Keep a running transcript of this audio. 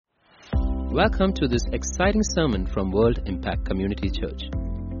Welcome to this exciting sermon from World Impact Community Church.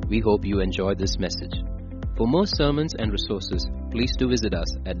 We hope you enjoy this message. For more sermons and resources, please do visit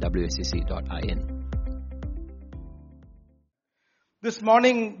us at wscc.in. This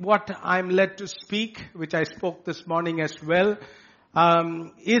morning, what I'm led to speak, which I spoke this morning as well,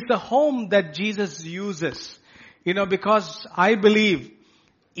 is the home that Jesus uses. Because I believe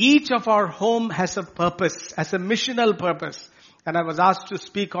each of our home has a purpose, has a missional purpose. And I was asked to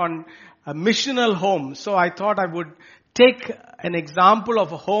speak on a missional home. So I thought I would take an example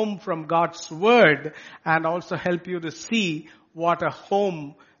of a home from God's Word and also help you to see what a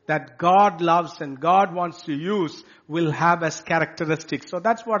home that God loves and God wants to use will have as characteristics. So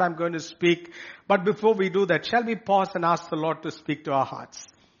that's what I'm going to speak. But before we do that, shall we pause and ask the Lord to speak to our hearts?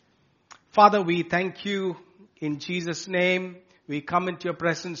 Father, we thank you in Jesus' name. We come into your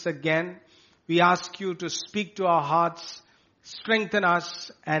presence again. We ask you to speak to our hearts, strengthen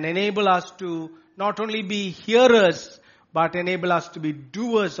us, and enable us to not only be hearers, but enable us to be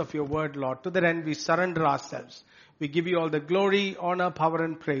doers of your word, Lord. To that end, we surrender ourselves. We give you all the glory, honor, power,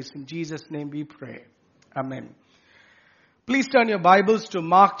 and praise. In Jesus' name we pray. Amen. Please turn your Bibles to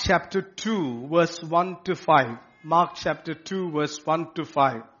Mark chapter 2, verse 1 to 5. Mark chapter 2, verse 1 to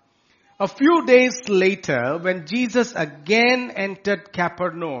 5. A few days later, when Jesus again entered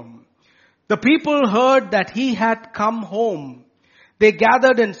Capernaum, the people heard that he had come home. They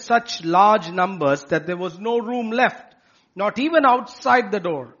gathered in such large numbers that there was no room left, not even outside the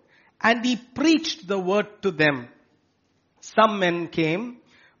door. And he preached the word to them. Some men came,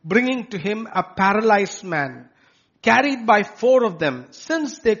 bringing to him a paralyzed man, carried by 4 of them.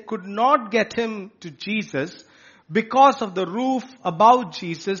 Since they could not get him to Jesus because of the roof above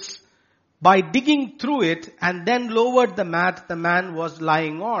Jesus, by digging through it and then lowered the mat the man was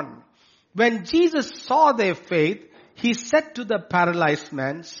lying on. When Jesus saw their faith, he said to the paralyzed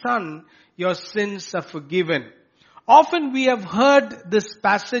man, "Son, your sins are forgiven." Often we have heard this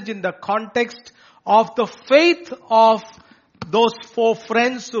passage in the context of the faith of those 4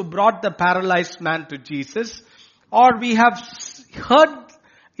 friends who brought the paralyzed man to Jesus. Or we have heard,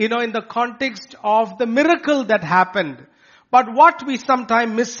 in the context of the miracle that happened. But what we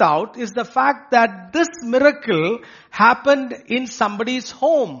sometimes miss out is the fact that this miracle happened in somebody's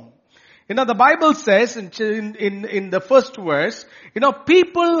home. The Bible says in the first verse,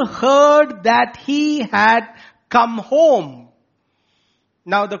 people heard that he had come home.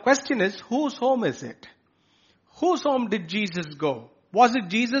 Now the question is, whose home is it? Whose home did Jesus go? Was it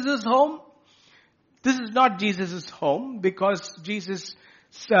Jesus' home? This is not Jesus' home because Jesus,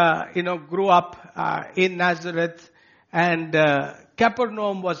 grew up in Nazareth, and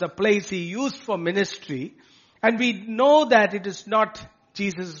Capernaum was a place he used for ministry. And we know that it is not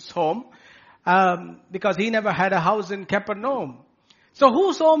Jesus' home because he never had a house in Capernaum. So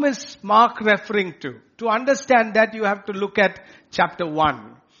whose home is Mark referring to? To understand that, you have to look at chapter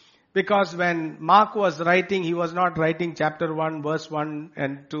 1. Because when Mark was writing, he was not writing chapter 1, verse 1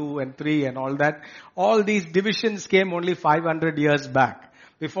 and 2 and 3 and all that. All these divisions came only 500 years back.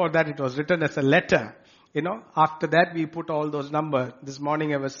 Before that, it was written as a letter. After that, we put all those numbers. This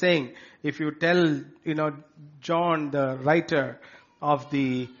morning I was saying, if you tell, John, the writer of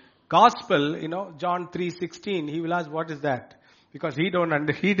the gospel, John 3:16, he will ask, what is that? Because he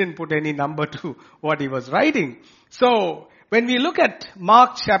didn't put any number to what he was writing. So, when we look at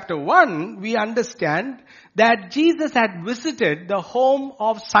Mark chapter 1, we understand that Jesus had visited the home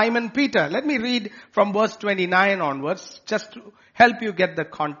of Simon Peter. Let me read from verse 29 onwards, just to help you get the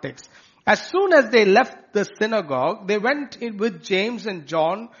context. As soon as they left the synagogue, they went in with James and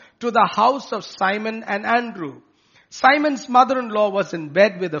John to the house of Simon and Andrew. Simon's mother-in-law was in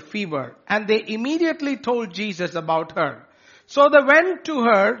bed with a fever, and they immediately told Jesus about her. So they went to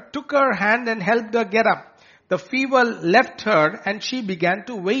her, took her hand and helped her get up. The fever left her and she began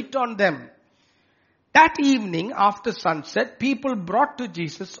to wait on them. That evening after sunset, people brought to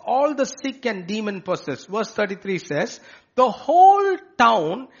Jesus all the sick and demon-possessed. Verse 33 says, the whole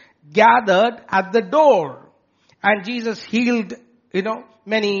town gathered at the door. And Jesus healed,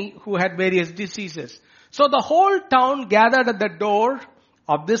 many who had various diseases. So the whole town gathered at the door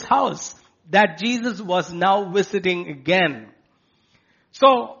of this house that Jesus was now visiting again. So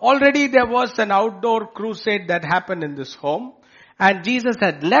already there was an outdoor crusade that happened in this home. And Jesus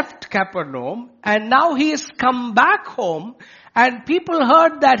had left Capernaum and now he has come back home. And people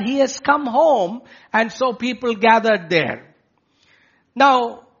heard that he has come home, and so people gathered there.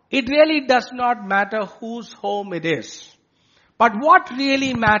 Now, it really does not matter whose home it is. But what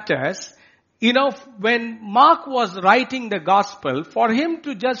really matters, when Mark was writing the gospel, for him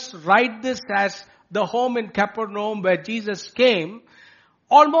to just write this as the home in Capernaum where Jesus came,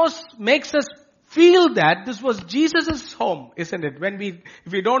 almost makes us feel that this was Jesus' home, isn't it?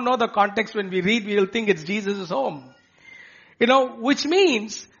 If we don't know the context when we read, we'll think it's Jesus' home. Which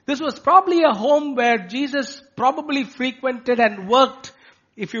means this was probably a home where Jesus probably frequented and worked.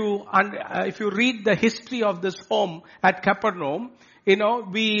 If you read the history of this home at Capernaum,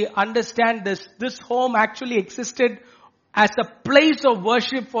 we understand this home actually existed as a place of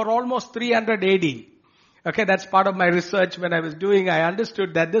worship for almost 300 AD. Okay, that's part of my research when I was doing. I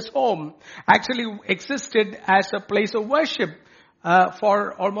understood that this home actually existed as a place of worship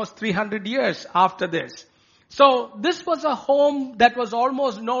for almost 300 years after this. So this was a home that was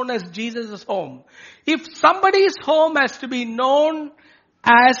almost known as Jesus' home. If somebody's home has to be known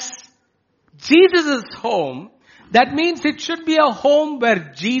as Jesus' home, that means it should be a home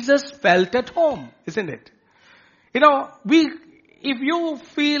where Jesus felt at home, isn't it? If you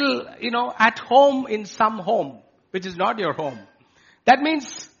feel, at home in some home, which is not your home, that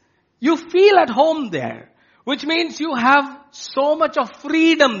means you feel at home there, which means you have so much of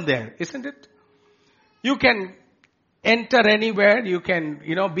freedom there, isn't it? You can enter anywhere, you can,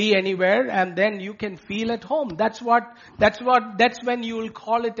 be anywhere, and then you can feel at home. That's when you will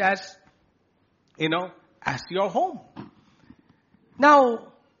call it as, as your home.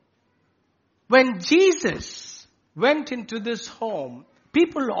 Now, when Jesus went into this home,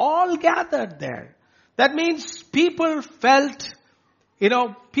 people all gathered there. That means Jesus felt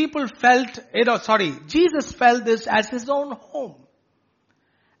this as his own home.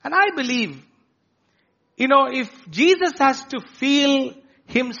 And I believe, if Jesus has to feel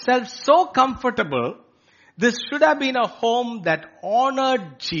himself so comfortable, this should have been a home that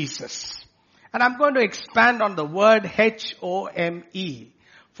honored Jesus. And I'm going to expand on the word H-O-M-E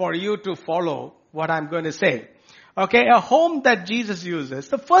for you to follow what I'm going to say. Okay, a home that Jesus uses.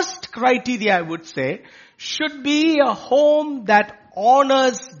 The first criteria I would say should be a home that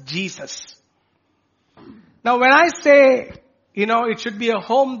honors Jesus. Now when I say, it should be a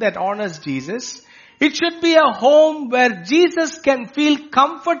home that honors Jesus, it should be a home where Jesus can feel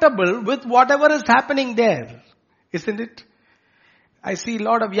comfortable with whatever is happening there. Isn't it? I see a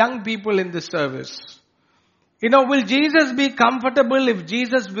lot of young people in this service. Will Jesus be comfortable if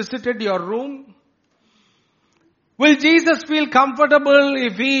Jesus visited your room? Will Jesus feel comfortable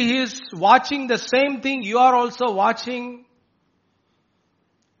if he is watching the same thing you are also watching?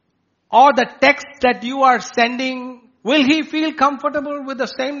 Or the text that you are sending, will he feel comfortable with the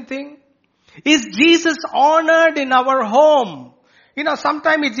same thing? Is Jesus honored in our home?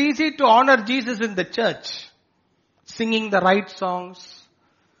 Sometimes it's easy to honor Jesus in the church. Singing the right songs,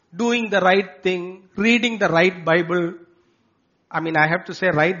 doing the right thing, reading the right Bible. I have to say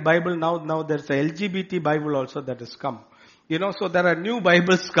right Bible now there's a LGBT Bible also that has come. So there are new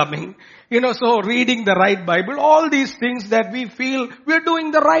Bibles coming. So reading the right Bible, all these things that we feel we're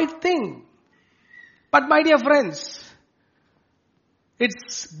doing the right thing. But my dear friends,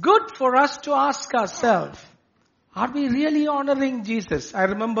 it's good for us to ask ourselves, are we really honoring Jesus? I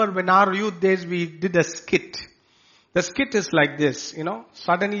remember when our youth days we did a skit. The skit is like this,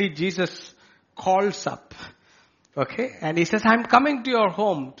 suddenly Jesus calls up, okay, and he says, I'm coming to your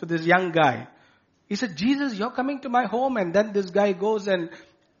home, to this young guy. He said, Jesus, you're coming to my home, and then this guy goes and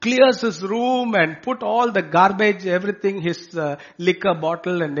clears his room and put all the garbage, everything, his liquor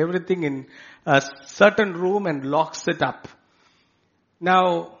bottle and everything in a certain room and locks it up.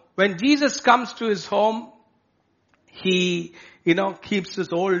 Now, when Jesus comes to his home, he, keeps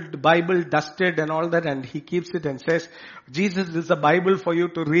his old Bible dusted and all that, and he keeps it and says, Jesus, this is a Bible for you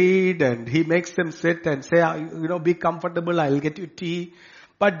to read, and he makes them sit and say, be comfortable, I'll get you tea.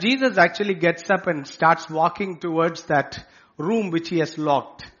 But Jesus actually gets up and starts walking towards that room which he has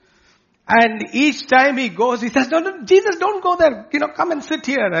locked. And each time he goes, he says, no, Jesus, don't go there, come and sit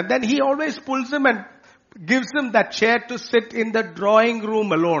here. And then he always pulls him and gives him that chair to sit in the drawing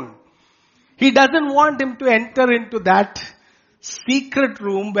room alone. He doesn't want him to enter into that secret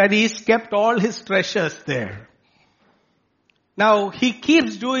room where he's kept all his treasures there. Now, he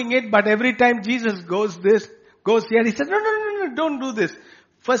keeps doing it, but every time Jesus goes here, he says, no, don't do this.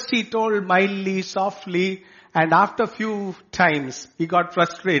 First he told mildly, softly, and after a few times, he got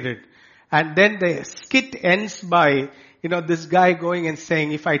frustrated. And then the skit ends by, this guy going and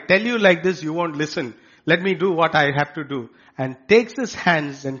saying, if I tell you like this, you won't listen. Let me do what I have to do. And takes his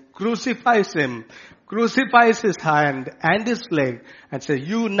hands and crucifies him, crucifies his hand and his leg, and says,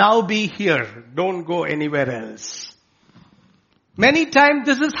 you now be here, don't go anywhere else. Many times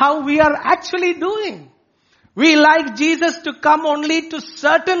this is how we are actually doing. We like Jesus to come only to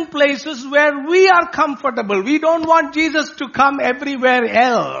certain places where we are comfortable. We don't want Jesus to come everywhere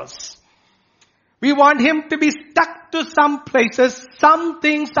else. We want him to be stuck to some places, some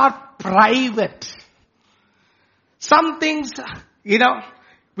things are private. Some things, we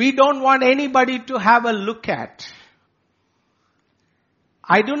don't want anybody to have a look at.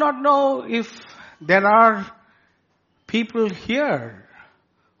 I do not know if there are people here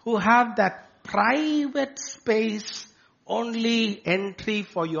who have that private space, only entry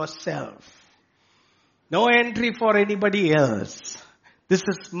for yourself. No entry for anybody else. This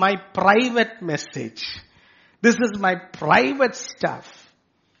is my private message. This is my private stuff.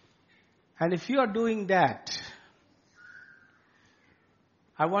 And if you are doing that,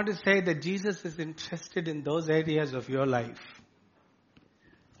 I want to say that Jesus is interested in those areas of your life.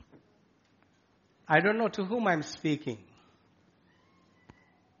 I don't know to whom I'm speaking.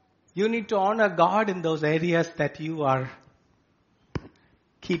 You need to honor God in those areas that you are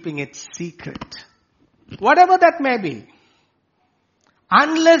keeping it secret. Whatever that may be.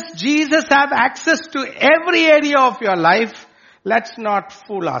 Unless Jesus have access to every area of your life, let's not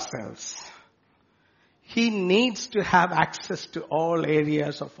fool ourselves. He needs to have access to all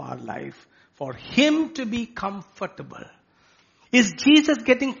areas of our life for Him to be comfortable. Is Jesus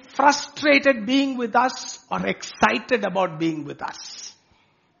getting frustrated being with us or excited about being with us?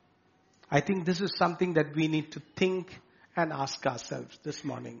 I think this is something that we need to think and ask ourselves this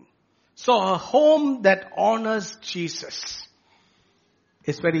morning. So a home that honors Jesus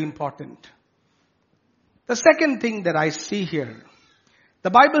is very important. The second thing that I see here,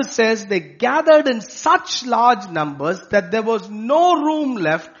 the Bible says they gathered in such large numbers that there was no room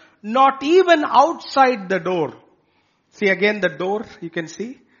left, not even outside the door. See again the door, you can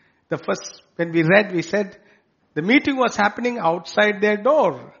see. The first, when we read, we said the meeting was happening outside their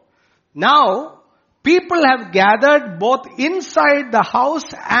door. Now, people have gathered both inside the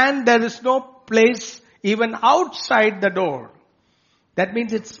house and there is no place even outside the door. That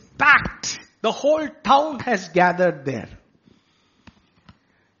means it's packed. The whole town has gathered there.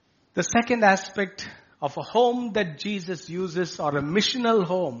 The second aspect of a home that Jesus uses, or a missional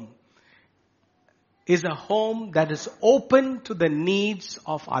home, is a home that is open to the needs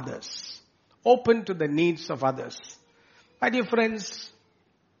of others. Open to the needs of others. My dear friends,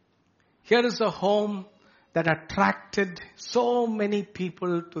 here is a home that attracted so many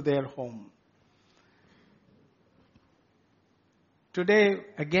people to their home. Today,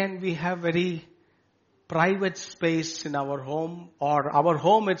 again, we have very private space in our home, or our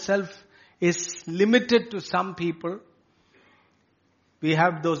home itself is limited to some people. We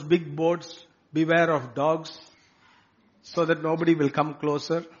have those big boards, beware of dogs, so that nobody will come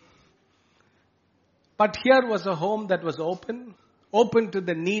closer. But here was a home that was open to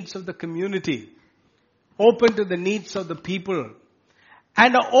the needs of the community, open to the needs of the people.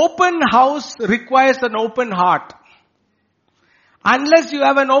 And an open house requires an open heart. Unless you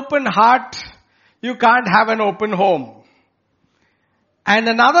have an open heart, you can't have an open home. And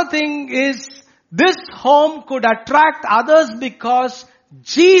another thing is, this home could attract others because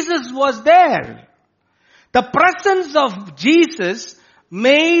Jesus was there. The presence of Jesus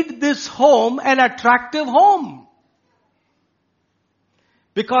made this home an attractive home.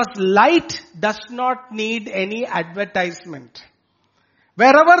 Because light does not need any advertisement.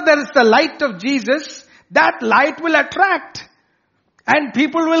 Wherever there is the light of Jesus, that light will attract. And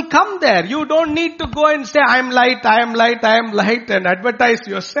people will come there. You don't need to go and say, I am light, I am light, I am light, and advertise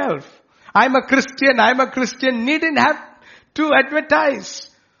yourself. I'm a Christian. Needn't have to advertise.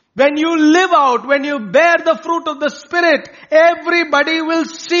 When you live out, when you bear the fruit of the Spirit, everybody will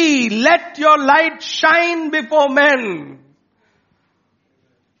see. Let your light shine before men,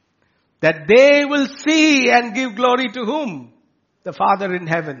 that they will see and give glory to whom? The Father in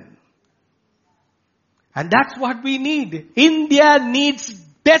heaven. And that's what we need. India needs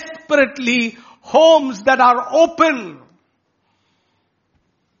desperately homes that are open.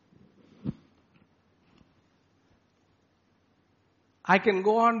 I can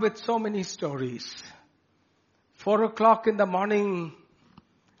go on with so many stories. 4:00 in the morning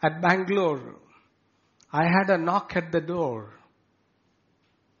at Bangalore, I had a knock at the door.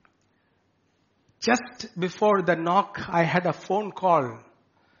 Just before the knock, I had a phone call.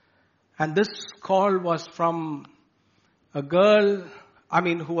 And this call was from a girl,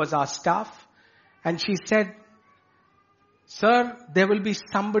 who was our staff. And she said, "Sir, there will be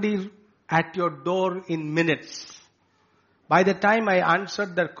somebody at your door in minutes." By the time I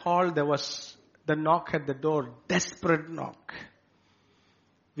answered the call, there was the knock at the door, desperate knock.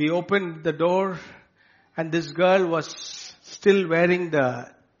 We opened the door and this girl was still wearing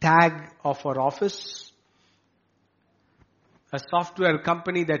the tag of her office. A software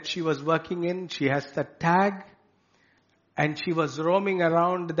company that she was working in, she has the tag, and she was roaming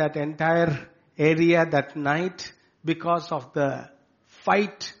around that entire area that night because of the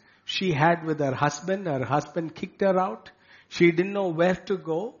fight she had with her husband. Her husband kicked her out. She didn't know where to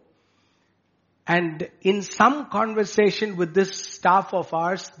go. And in some conversation with this staff of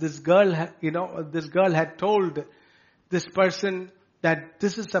ours, this girl had told this person that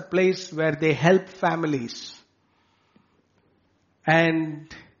this is a place where they help families.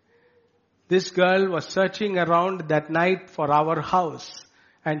 And this girl was searching around that night for our house.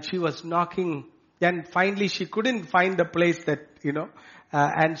 And she was knocking. Then finally she couldn't find the place that,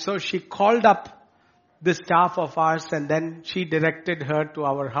 and so she called up the staff of ours, and then she directed her to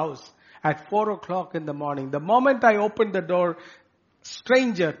our house at 4:00 in the morning. The moment I opened the door,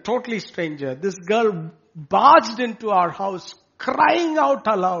 totally stranger, this girl barged into our house crying out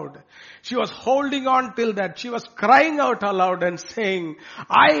aloud. She was holding on till that. She was crying out aloud and saying,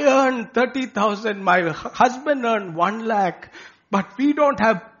 I earned 30,000. My husband earned 1 lakh. But we don't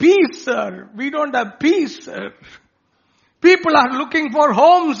have peace, sir. We don't have peace, sir. People are looking for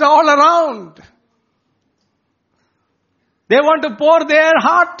homes all around. They want to pour their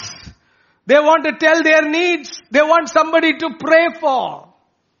hearts. They want to tell their needs. They want somebody to pray for.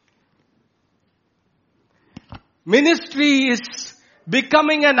 Ministry is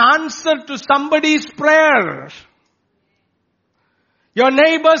becoming an answer to somebody's prayer. Your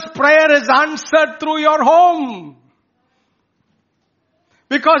neighbor's prayer is answered through your home.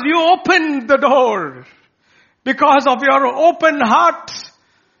 Because you opened the door. Because of your open heart,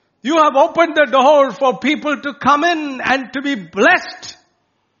 you have opened the door for people to come in and to be blessed.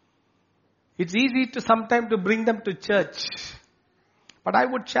 It's easy to sometimes to bring them to church. But I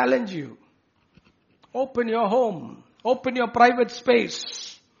would challenge you. Open your home. Open your private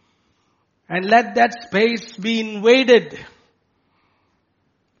space. And let that space be invaded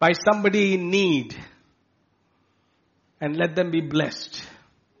by somebody in need. And let them be blessed.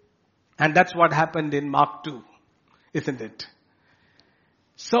 And that's what happened in Mark 2, isn't it?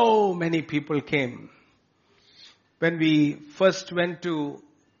 So many people came. When we first went to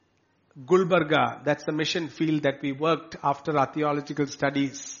Gulbarga, that's the mission field that we worked after our theological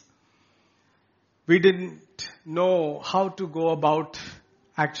studies. We didn't know how to go about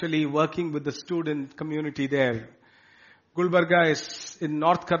actually working with the student community there. Gulbarga is in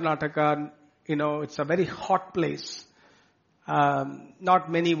North Karnataka. It's a very hot place. Not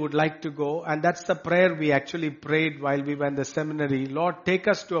many would like to go, and that's the prayer we actually prayed while we were in the seminary. Lord, take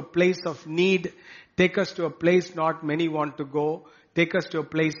us to a place of need. Take us to a place not many want to go. Take us to a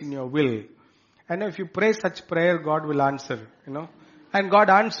place in your will. And if you pray such prayer, God will answer, And God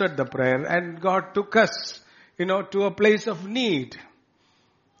answered the prayer, and God took us, to a place of need.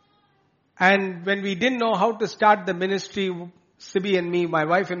 And when we didn't know how to start the ministry, Sibi and me, my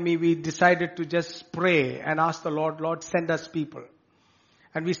wife and me, we decided to just pray and ask the Lord, Lord, send us people.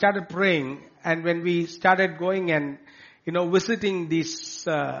 And we started praying. And when we started going and, visiting these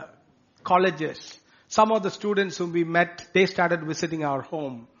colleges, some of the students whom we met, they started visiting our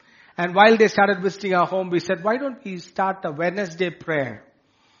home. And while they started visiting our home, we said, why don't we start a Wednesday prayer?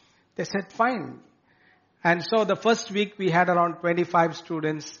 They said, fine. And so the first week we had around 25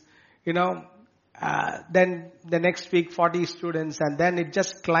 students, then the next week 40 students, and then it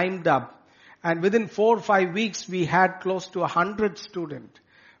just climbed up. And within 4 or 5 weeks we had close to 100 students,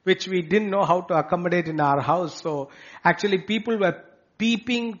 which we didn't know how to accommodate in our house. So actually people were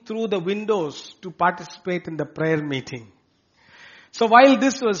peeping through the windows to participate in the prayer meeting. So while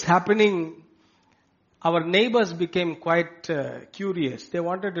this was happening, our neighbors became quite curious. They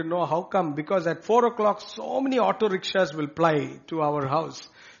wanted to know how come, because at 4:00 so many auto rickshaws will ply to our house.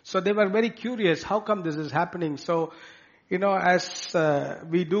 So they were very curious, how come this is happening? So, as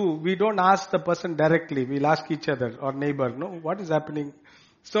we don't ask the person directly. We'll ask each other or neighbor, what is happening?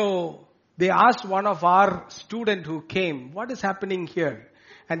 So they asked one of our student who came, what is happening here?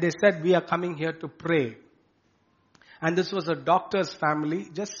 And they said, we are coming here to pray. And this was a doctor's family,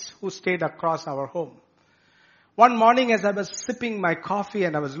 just who stayed across our home. One morning as I was sipping my coffee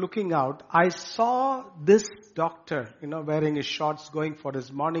and I was looking out, I saw this doctor, wearing his shorts going for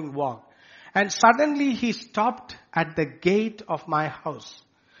his morning walk. And suddenly he stopped at the gate of my house,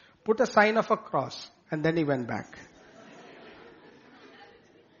 put a sign of a cross, and then he went back.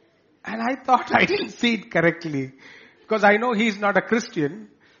 And I thought I didn't see it correctly, because I know he's not a Christian.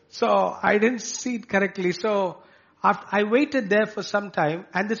 So I didn't see it correctly. So I waited there for some time,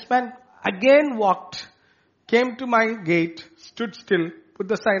 and this man again walked, came to my gate, stood still, put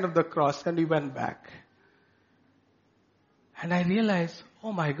the sign of the cross, and he went back. And I realized,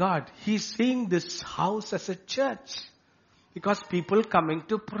 oh my God, he's seeing this house as a church, because people coming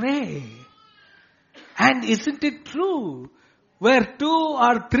to pray. And isn't it true? Where 2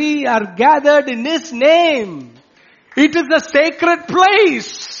 or 3 are gathered in His name, It is a sacred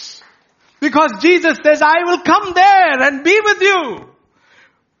place. Because Jesus says, I will come there and be with you.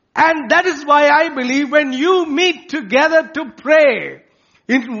 And that is why I believe when you meet together to pray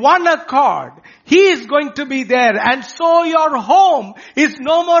in one accord, He is going to be there. And so your home is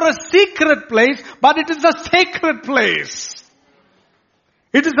no more a secret place, but it is a sacred place.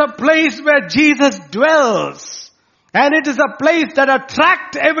 It is a place where Jesus dwells. And it is a place that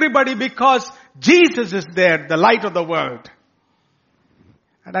attracts everybody because Jesus is there, the light of the world.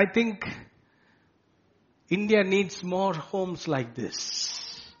 And I think India needs more homes like this.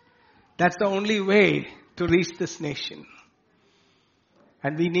 That's the only way to reach this nation.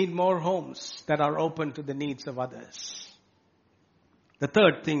 And we need more homes that are open to the needs of others. The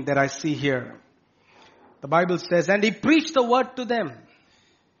third thing that I see here, the Bible says, and He preached the word to them.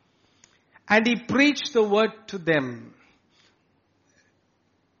 And He preached the word to them.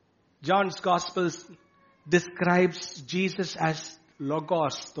 John's Gospel describes Jesus as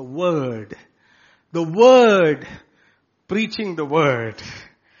Logos, the Word. The Word preaching the Word.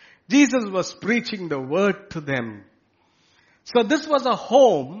 Jesus was preaching the Word to them. So this was a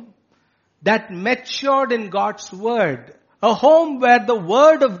home that matured in God's Word. A home where the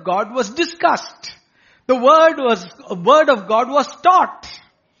Word of God was discussed. The Word of God was taught.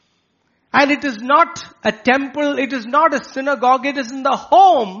 And it is not a temple, it is not a synagogue, it is in the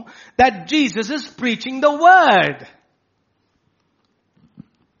home that Jesus is preaching the Word.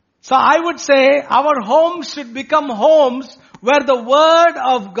 So I would say our homes should become homes where the Word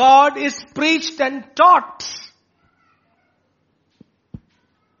of God is preached and taught.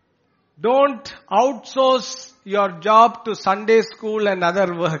 Don't outsource your job to Sunday school and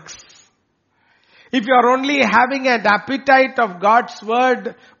other works. If you are only having an appetite of God's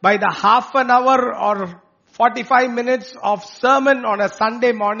Word by the half an hour or 45 minutes of sermon on a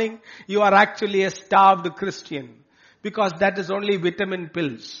Sunday morning, you are actually a starved Christian. Because that is only vitamin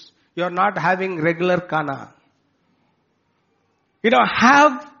pills. You are not having regular kana.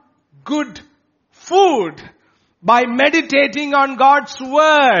 Have good food by meditating on God's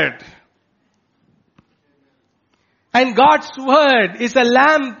Word. And God's Word is a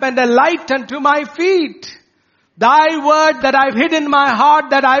lamp and a light unto my feet. Thy Word that I've hid in my heart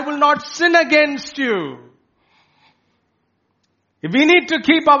that I will not sin against you. If we need to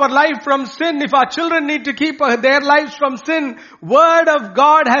keep our life from sin, if our children need to keep their lives from sin, Word of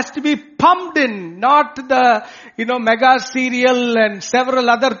God has to be pumped in, not the, mega cereal and several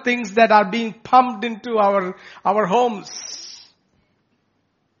other things that are being pumped into our homes.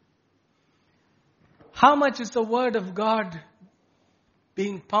 How much is the Word of God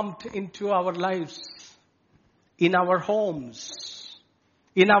being pumped into our lives, in our homes,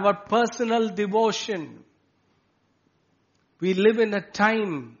 in our personal devotion? We live in a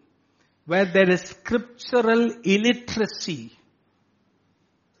time where there is scriptural illiteracy.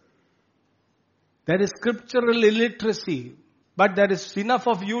 There is scriptural illiteracy. But there is enough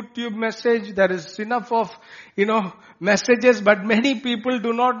of YouTube message, there is enough of, messages, but many people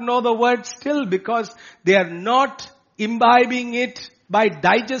do not know the Word still because they are not imbibing it by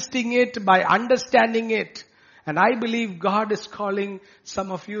digesting it, by understanding it. And I believe God is calling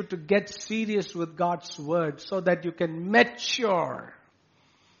some of you to get serious with God's Word so that you can mature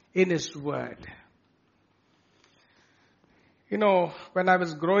in His Word. When I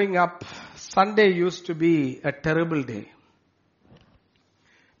was growing up, Sunday used to be a terrible day.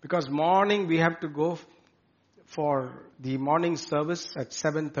 Because morning we have to go for the morning service at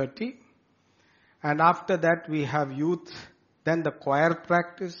 7:30. And after that we have youth, then the choir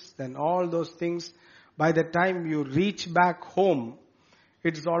practice, then all those things. By the time you reach back home,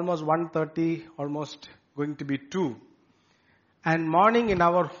 it's almost 1:30, almost going to be 2. And morning in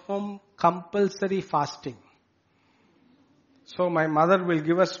our home, compulsory fasting. So my mother will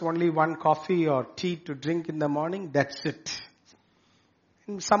give us only one coffee or tea to drink in the morning, that's it.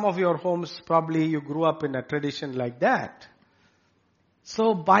 In some of your homes, probably you grew up in a tradition like that.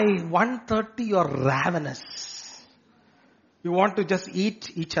 So by 1:30, you're ravenous. You want to just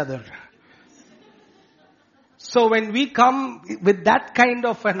eat each other. So when we come with that kind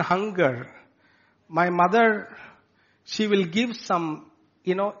of an hunger, my mother, she will give some,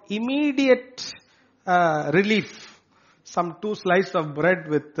 immediate relief. Some 2 slices of bread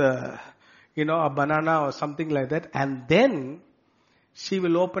with, a banana or something like that. And then she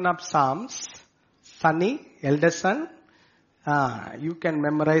will open up Psalms. Sunny, eldest son, you can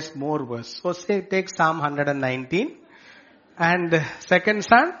memorize more verse. So take Psalm 119. And second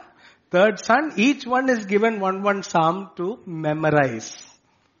son, third son, each one is given one psalm to memorize.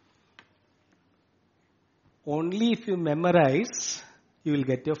 Only if you memorize, you will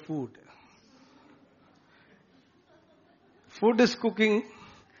get your food. food is cooking,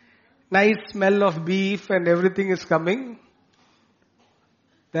 nice smell of beef and everything is coming.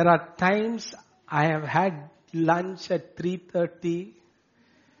 There are times I have had lunch at 3:30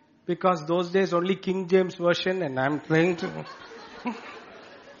 because those days only King James Version and I'm trying to,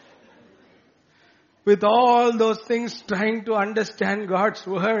 with all those things trying to understand God's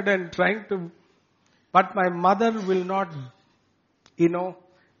word and trying to, but my mother will not,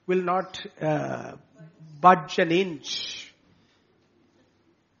 budge an inch.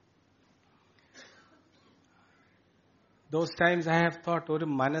 Those times I have thought, oru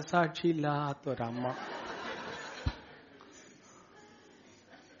manasachi la to Rama.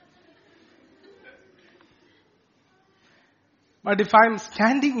 But if I'm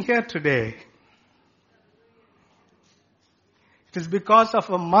standing here today, it is because of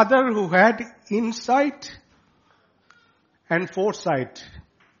a mother who had insight and foresight.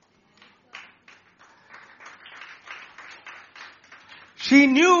 She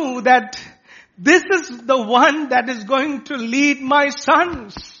knew that this is the one that is going to lead my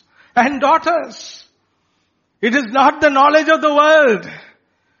sons and daughters. It is not the knowledge of the world.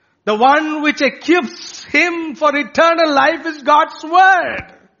 The one which equips him for eternal life is God's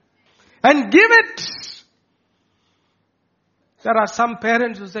word. And give it. There are some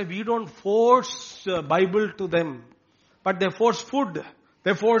parents who say, we don't force Bible to them. But they force food.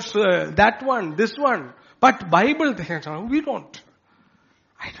 They force that one, this one. But Bible, we don't.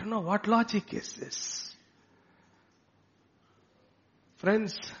 I don't know what logic is this.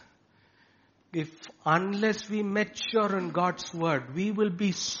 Friends, unless we mature in God's word, we will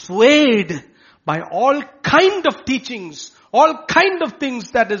be swayed by all kind of teachings, all kind of things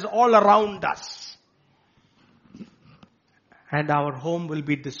that is all around us. And our home will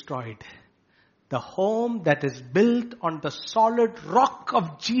be destroyed. The home that is built on the solid rock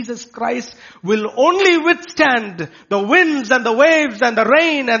of Jesus Christ will only withstand the winds and the waves and the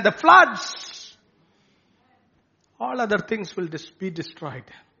rain and the floods. All other things will be destroyed.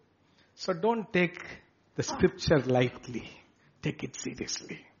 So don't take the scripture lightly. Take it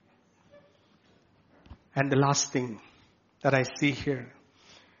seriously. And the last thing that I see here,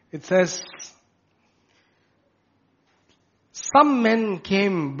 it says, some men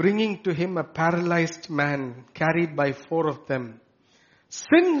came bringing to him a paralyzed man carried by 4 of them.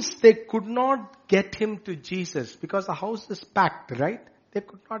 Since they could not get him to Jesus, because the house is packed, right? They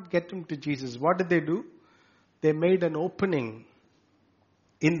could not get him to Jesus. What did they do? They made an opening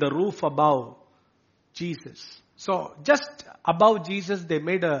in the roof above Jesus. So just above Jesus, they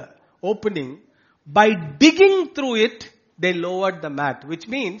made an opening. By digging through it, they lowered the mat, which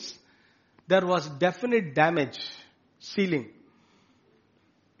means there was definite damage. Ceiling.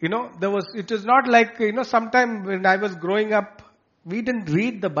 It was not like, sometime when I was growing up, we didn't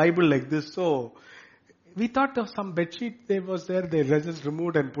read the Bible like this. So we thought of some bedsheet that was there, they just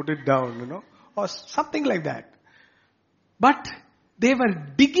removed and put it down, or something like that. But they were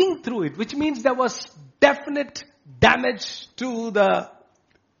digging through it, which means there was definite damage to the,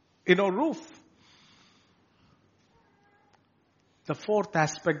 roof. The fourth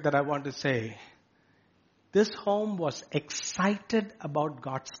aspect that I want to say, this home was excited about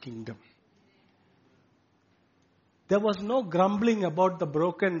God's kingdom. There was no grumbling about the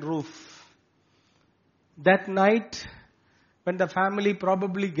broken roof. That night, when the family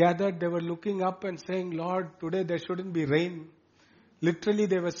probably gathered, they were looking up and saying, Lord, today there shouldn't be rain. Literally,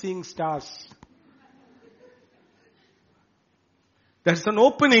 they were seeing stars. There's an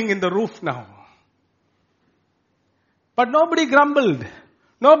opening in the roof now. But nobody grumbled.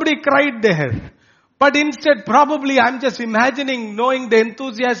 Nobody cried there. But instead, probably, I'm just imagining, knowing the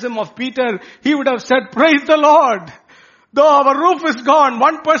enthusiasm of Peter, he would have said, praise the Lord. Though our roof is gone,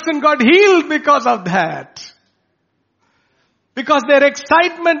 one person got healed because of that. Because their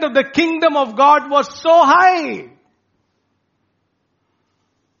excitement of the kingdom of God was so high.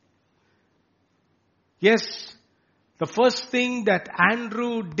 Yes, the first thing that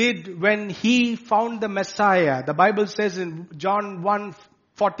Andrew did when he found the Messiah, the Bible says in John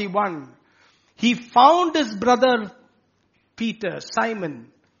 1:41, he found his brother Peter,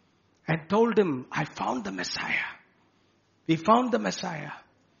 Simon, and told him, I found the Messiah. We found the Messiah.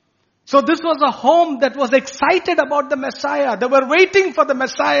 So this was a home that was excited about the Messiah. They were waiting for the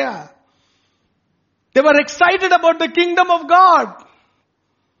Messiah. They were excited about the kingdom of God.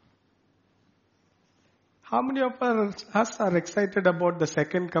 How many of us are excited about the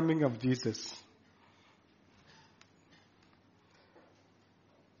second coming of Jesus?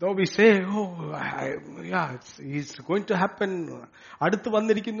 Though we say, it's going to happen.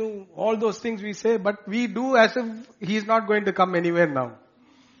 All those things we say, but we do as if he's not going to come anywhere now.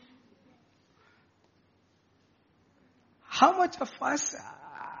 How much of us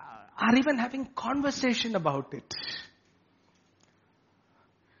are even having conversation about it?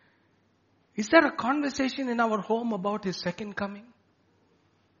 Is there a conversation in our home about His second coming?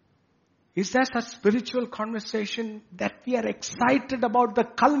 Is there such spiritual conversation that we are excited about the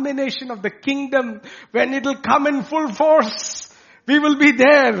culmination of the kingdom when it will come in full force? We will be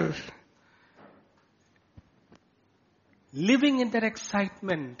there. Living in that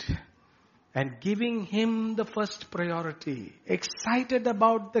excitement and giving Him the first priority. Excited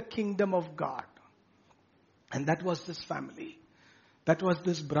about the kingdom of God. And that was this family. That was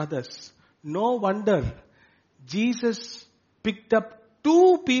this brothers. No wonder Jesus picked up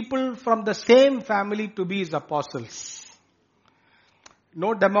 2 people from the same family to be His apostles.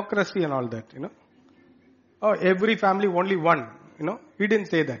 No democracy and all that, Oh, every family only one, He didn't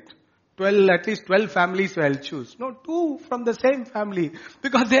say that. At least 12 families I'll choose. No, 2 from the same family.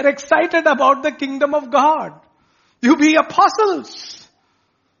 Because they're excited about the kingdom of God. You be apostles.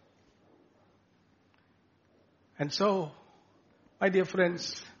 And so, my dear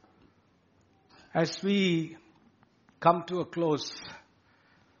friends, as we come to a close,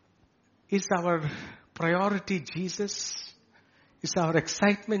 is our priority Jesus? Is our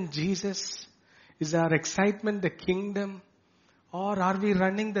excitement Jesus? Is our excitement the kingdom? Or are we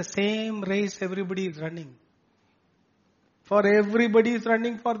running the same race everybody is running? For everybody is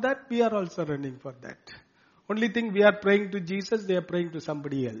running for that, we are also running for that. Only thing we are praying to Jesus, they are praying to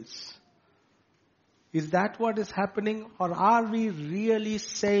somebody else. Is that what is happening? Or are we really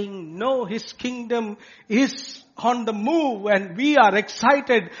saying, no, His kingdom is on the move and we are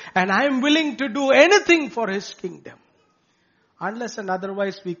excited and I am willing to do anything for His kingdom? Unless and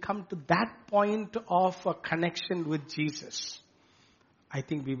otherwise we come to that point of a connection with Jesus, I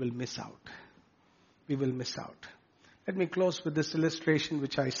think we will miss out. We will miss out. Let me close with this illustration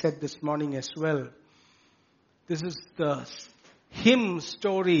which I said this morning as well. This is the hymn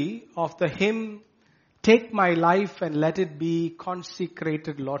story of the hymn, Take My Life and Let It Be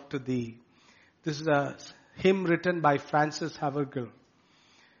Consecrated, Lord, to Thee. This is a hymn written by Frances Havergal.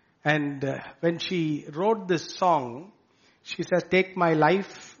 And when she wrote this song, she says, take my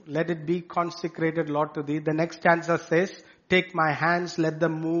life, let it be consecrated, Lord, to Thee. The next stanza says, take my hands, let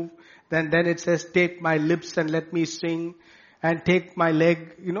them move. Then it says, take my lips and let me sing. And take my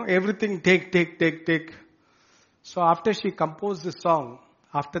leg, everything take. So after she composed the song,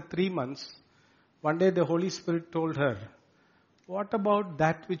 after 3 months, one day the Holy Spirit told her, what about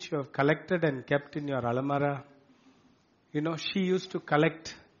that which you have collected and kept in your almara? She used to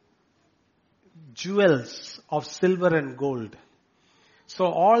collect jewels of silver and gold. So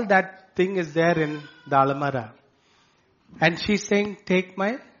all that thing is there in the almara. And she's saying, take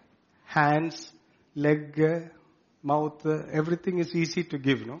my hands, leg, mouth, everything is easy to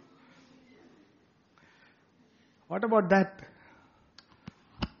give, no? What about that?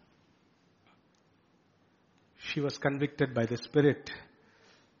 She was convicted by the Spirit.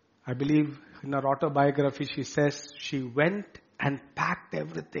 I believe in her autobiography she says she went and packed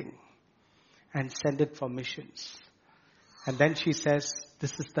everything and sent it for missions. And then she says,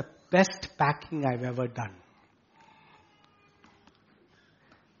 this is the best packing I've ever done.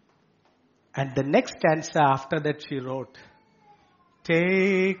 And the next stanza after that she wrote,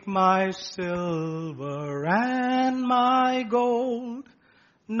 take my silver and my gold,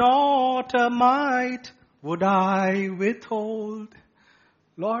 not a mite would I withhold.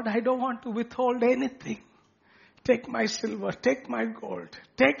 Lord, I don't want to withhold anything. Take my silver, take my gold,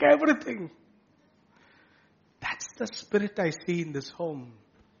 take everything. That's the spirit I see in this home.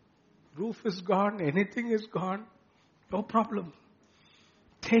 Roof is gone, anything is gone, no problem.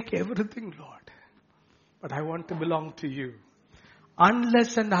 Take everything, Lord. But I want to belong to you.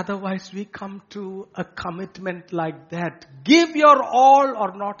 Unless and otherwise we come to a commitment like that. Give your all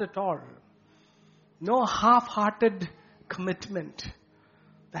or not at all. No half-hearted commitment.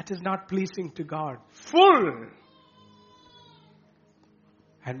 That is not pleasing to God. Full.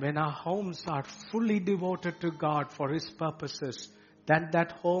 And when our homes are fully devoted to God for His purposes, then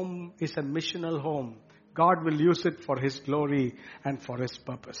that home is a missional home. God will use it for His glory and for His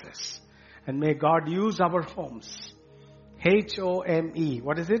purposes. And may God use our homes. HOME.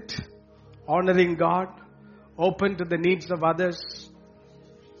 What is it? Honoring God, open to the needs of others,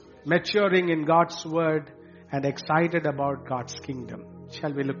 maturing in God's word, and excited about God's kingdom.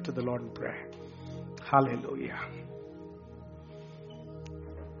 Shall we look to the Lord in prayer? Hallelujah.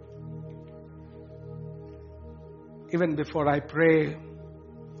 Even before I pray,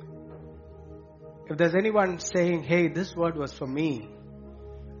 if there's anyone saying, hey, this word was for me,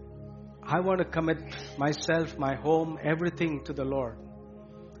 I want to commit myself, my home, everything to the Lord.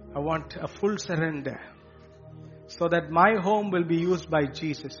 I want a full surrender. so that my home will be used by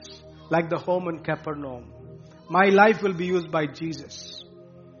Jesus, like the home in Capernaum. My life will be used by Jesus.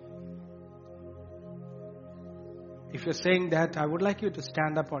 If you're saying that, I would like you to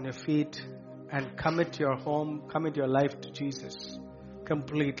stand up on your feet and commit your home, commit your life to Jesus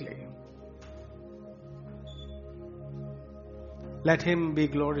completely. Let Him be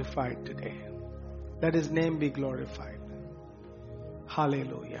glorified today. Let His name be glorified.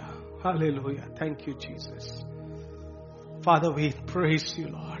 Hallelujah. Hallelujah. Thank you, Jesus. Father, we praise you,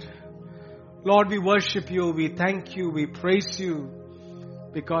 Lord. Lord, we worship you. We thank you. We praise you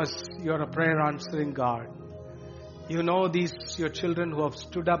because you're a prayer answering God. You know these, your children who have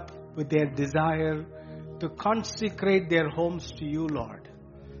stood up with their desire to consecrate their homes to you, Lord.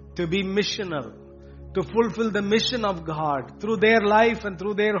 To be missional. To fulfill the mission of God through their life and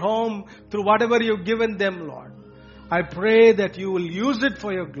through their home, through whatever you've given them, Lord. I pray that you will use it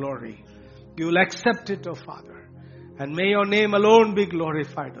for your glory. You will accept it, oh Father. And may your name alone be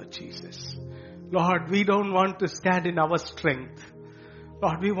glorified, oh Jesus. Lord, we don't want to stand in our strength.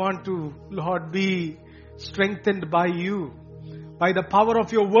 Lord, we want to, Lord, be strengthened by you, by the power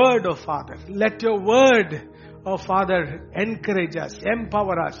of your word, oh Father. Let your word, oh Father, encourage us,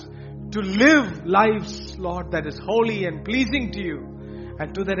 empower us to live lives, Lord, that is holy and pleasing to you.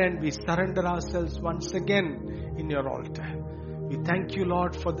 And to that end, we surrender ourselves once again in your altar. We thank you,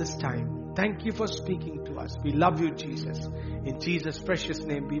 Lord, for this time. Thank you for speaking to us. We love you, Jesus. In Jesus' precious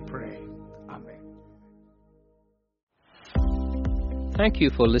name we pray. Amen. Thank you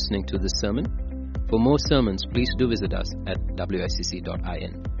for listening to this sermon. For more sermons, please do visit us at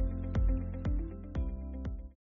wicc.in.